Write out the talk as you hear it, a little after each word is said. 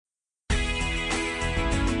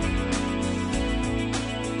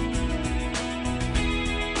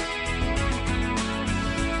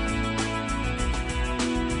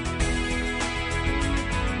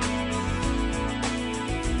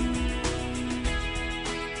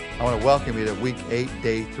I want to welcome you to week 8,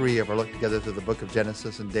 day 3 of our look together through the book of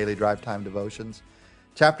Genesis and daily drive time devotions.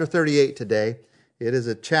 Chapter 38 today. It is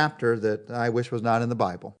a chapter that I wish was not in the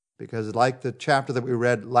Bible, because like the chapter that we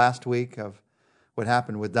read last week of what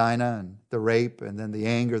happened with Dinah and the rape and then the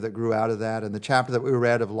anger that grew out of that, and the chapter that we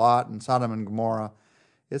read of Lot and Sodom and Gomorrah,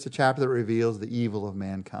 it's a chapter that reveals the evil of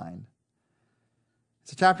mankind.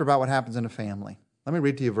 It's a chapter about what happens in a family. Let me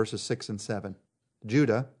read to you verses 6 and 7.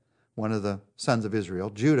 Judah, one of the sons of Israel,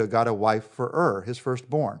 Judah got a wife for his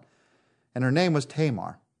firstborn, and her name was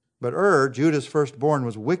Tamar. But Judah's firstborn,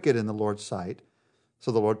 was wicked in the Lord's sight,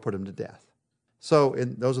 so the Lord put him to death. So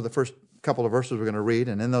those are the first couple of verses we're going to read,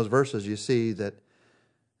 and in those verses you see that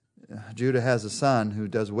Judah has a son who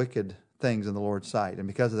does wicked things in the Lord's sight, and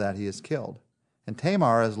because of that he is killed. And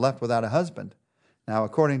Tamar is left without a husband. Now,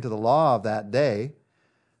 according to the law of that day,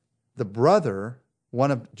 the brother, one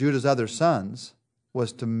of Judah's other sons,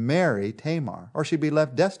 was to marry Tamar, or she'd be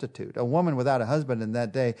left destitute. A woman without a husband in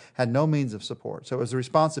that day had no means of support. So it was the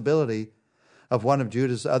responsibility of one of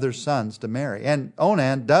Judah's other sons to marry. And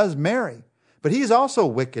Onan does marry, but he's also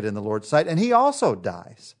wicked in the Lord's sight, and he also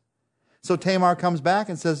dies. So Tamar comes back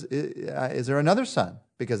and says, is there another son?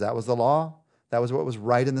 Because that was the law. That was what was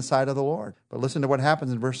right in the sight of the Lord. But listen to what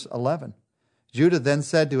happens in verse 11. Judah then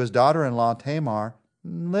said to his daughter-in-law Tamar,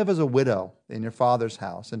 live as a widow in your father's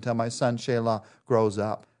house until my son Shelah grows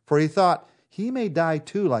up. For he thought, he may die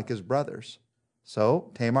too like his brothers. So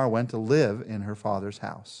Tamar went to live in her father's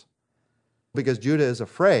house. Because Judah is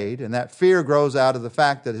afraid, and that fear grows out of the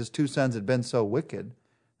fact that his two sons had been so wicked,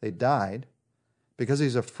 they died. Because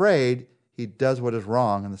he's afraid, he does what is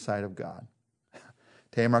wrong in the sight of God.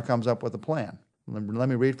 Tamar comes up with a plan. Let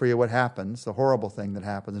me read for you what happens, the horrible thing that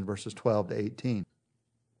happens in verses 12 to 18.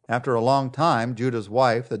 After a long time, Judah's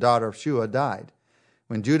wife, the daughter of Shua, died.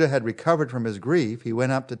 When Judah had recovered from his grief, he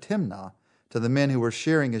went up to Timnah, to the men who were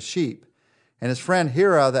shearing his sheep, and his friend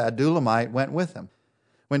Hira the Adullamite went with him.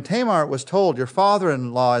 When Tamar was told, your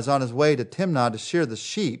father-in-law is on his way to Timnah to shear the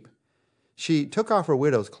sheep, she took off her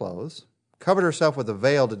widow's clothes, covered herself with a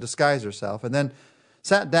veil to disguise herself, and then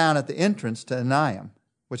sat down at the entrance to Enaim,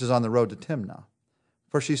 which is on the road to Timnah.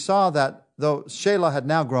 For she saw that though Shelah had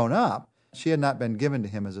now grown up, she had not been given to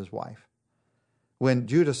him as his wife. When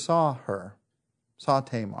Judah saw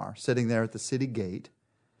Tamar sitting there at the city gate,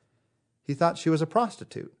 he thought she was a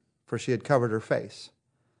prostitute, for she had covered her face.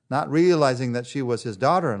 Not realizing that she was his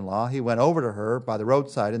daughter-in-law, he went over to her by the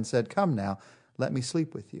roadside and said, come now, let me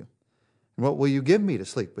sleep with you. And what will you give me to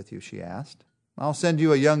sleep with you, she asked. I'll send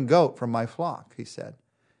you a young goat from my flock, he said.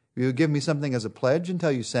 Will you give me something as a pledge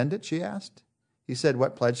until you send it, she asked. He said,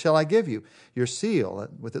 what pledge shall I give you? Your seal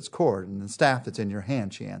with its cord and the staff that's in your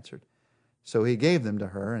hand, she answered. So he gave them to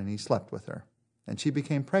her, and he slept with her. And she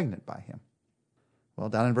became pregnant by him. Well,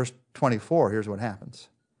 down in verse 24, here's what happens.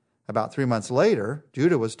 About 3 months later,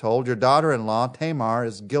 Judah was told, your daughter-in-law, Tamar,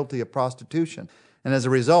 is guilty of prostitution. And as a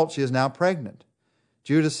result, she is now pregnant.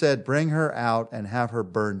 Judah said, bring her out and have her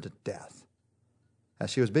burned to death. As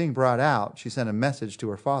she was being brought out, she sent a message to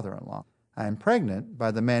her father-in-law. I am pregnant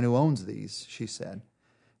by the man who owns these, she said.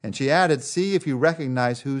 And she added, see if you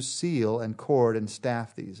recognize whose seal and cord and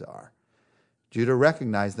staff these are. Judah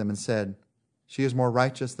recognized them and said, she is more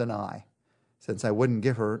righteous than I, since I wouldn't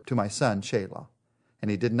give her to my son Shelah. And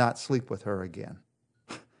he did not sleep with her again.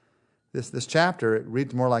 This chapter, it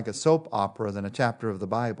reads more like a soap opera than a chapter of the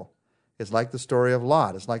Bible. It's like the story of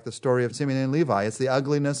Lot. It's like the story of Simeon and Levi. It's the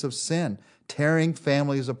ugliness of sin, tearing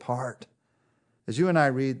families apart. As you and I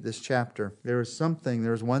read this chapter, there is one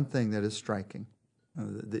thing that is striking.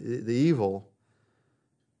 The evil,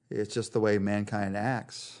 it's just the way mankind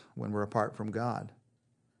acts when we're apart from God.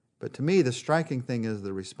 But to me, the striking thing is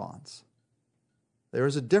the response. There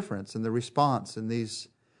is a difference in the response in these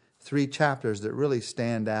 3 chapters that really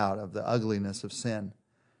stand out of the ugliness of sin.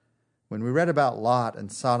 When we read about Lot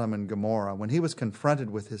and Sodom and Gomorrah, when he was confronted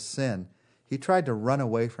with his sin, he tried to run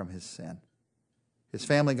away from his sin. His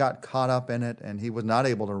family got caught up in it, and he was not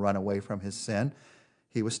able to run away from his sin.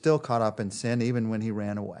 He was still caught up in sin even when he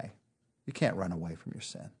ran away. You can't run away from your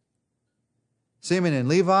sin. Simeon and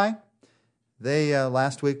Levi, they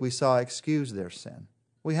last week we saw excuse their sin.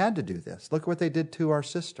 We had to do this. Look what they did to our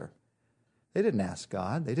sister. They didn't ask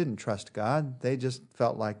God. They didn't trust God. They just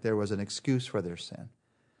felt like there was an excuse for their sin.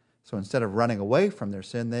 So instead of running away from their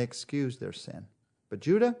sin, they excused their sin. But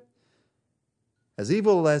Judah, as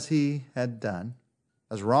evil as he had done,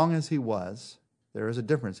 as wrong as he was, there is a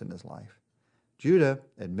difference in his life. Judah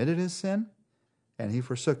admitted his sin, and he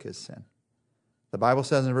forsook his sin. The Bible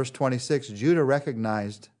says in verse 26, Judah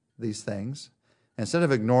recognized these things. Instead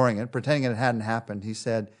of ignoring it, pretending it hadn't happened, he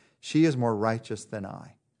said, she is more righteous than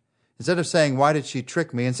I. Instead of saying, why did she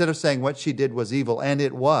trick me? Instead of saying what she did was evil, and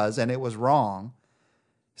it was wrong.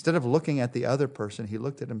 Instead of looking at the other person, he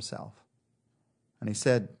looked at himself. And he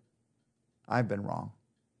said, I've been wrong.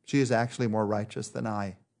 She is actually more righteous than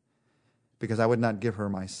I, because I would not give her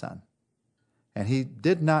my son. And he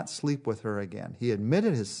did not sleep with her again. He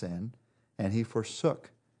admitted his sin, and he forsook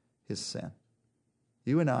his sin.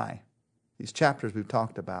 You and I, these chapters we've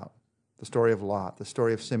talked about, the story of Lot, the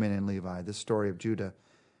story of Simeon and Levi, the story of Judah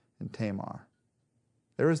and Tamar.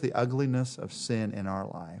 There is the ugliness of sin in our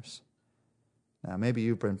lives. Now, maybe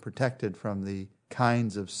you've been protected from the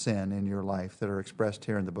kinds of sin in your life that are expressed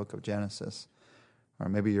here in the book of Genesis. Or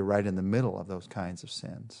maybe you're right in the middle of those kinds of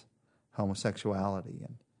sins. Homosexuality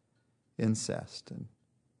and incest and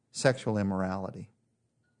sexual immorality.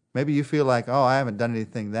 Maybe you feel like, I haven't done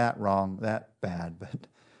anything that wrong, that bad. But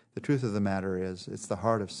the truth of the matter is, it's the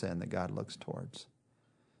heart of sin that God looks towards.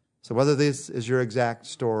 So whether this is your exact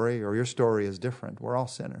story or your story is different, we're all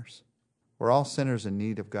sinners. We're all sinners in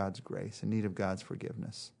need of God's grace, in need of God's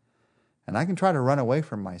forgiveness. And I can try to run away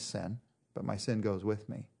from my sin, but my sin goes with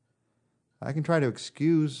me. I can try to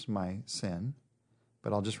excuse my sin,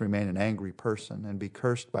 but I'll just remain an angry person and be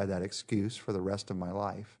cursed by that excuse for the rest of my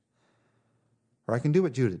life. Or I can do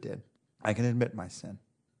what Judah did. I can admit my sin.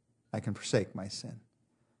 I can forsake my sin.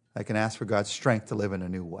 I can ask for God's strength to live in a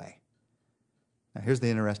new way. Now here's the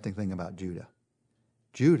interesting thing about Judah.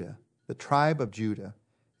 Judah, the tribe of Judah,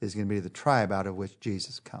 is going to be the tribe out of which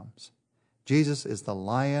Jesus comes. Jesus is the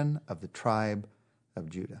Lion of the tribe of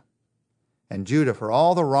Judah. And Judah, for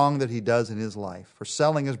all the wrong that he does in his life, for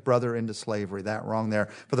selling his brother into slavery, that wrong there,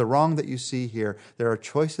 for the wrong that you see here, there are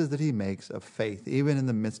choices that he makes of faith, even in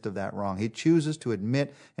the midst of that wrong. He chooses to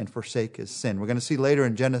admit and forsake his sin. We're going to see later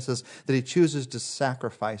in Genesis that he chooses to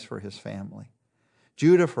sacrifice for his family.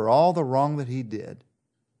 Judah, for all the wrong that he did,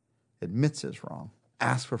 admits his wrong,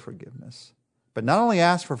 asks for forgiveness. But not only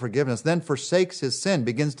asks for forgiveness, then forsakes his sin,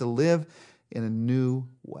 begins to live in a new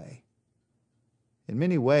way. In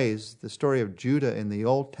many ways, the story of Judah in the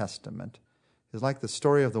Old Testament is like the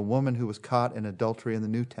story of the woman who was caught in adultery in the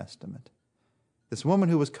New Testament. This woman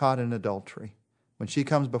who was caught in adultery, when she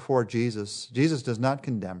comes before Jesus, Jesus does not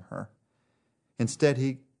condemn her. Instead,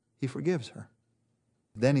 he forgives her.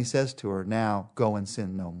 Then he says to her, now go and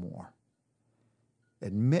sin no more.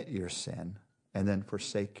 Admit your sin and then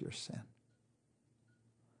forsake your sin.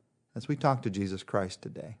 As we talk to Jesus Christ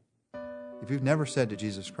today, if you've never said to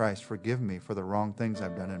Jesus Christ, forgive me for the wrong things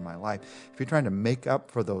I've done in my life, if you're trying to make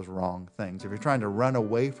up for those wrong things, if you're trying to run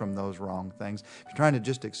away from those wrong things, if you're trying to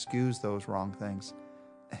just excuse those wrong things,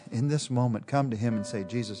 in this moment, come to him and say,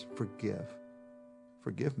 Jesus, forgive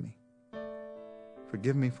me.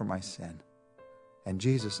 Forgive me for my sin. And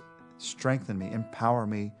Jesus, strengthen me, empower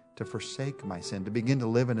me to forsake my sin, to begin to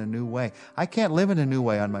live in a new way. I can't live in a new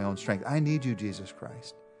way on my own strength. I need you, Jesus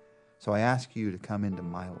Christ. So I ask you to come into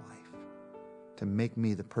my life, to make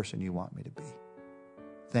me the person you want me to be.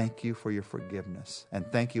 Thank you for your forgiveness, and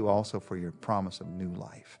thank you also for your promise of new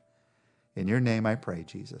life. In your name I pray,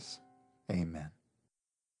 Jesus. Amen.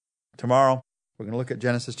 Tomorrow, we're going to look at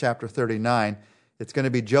Genesis chapter 39. It's going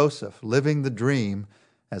to be Joseph living the dream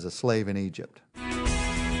as a slave in Egypt.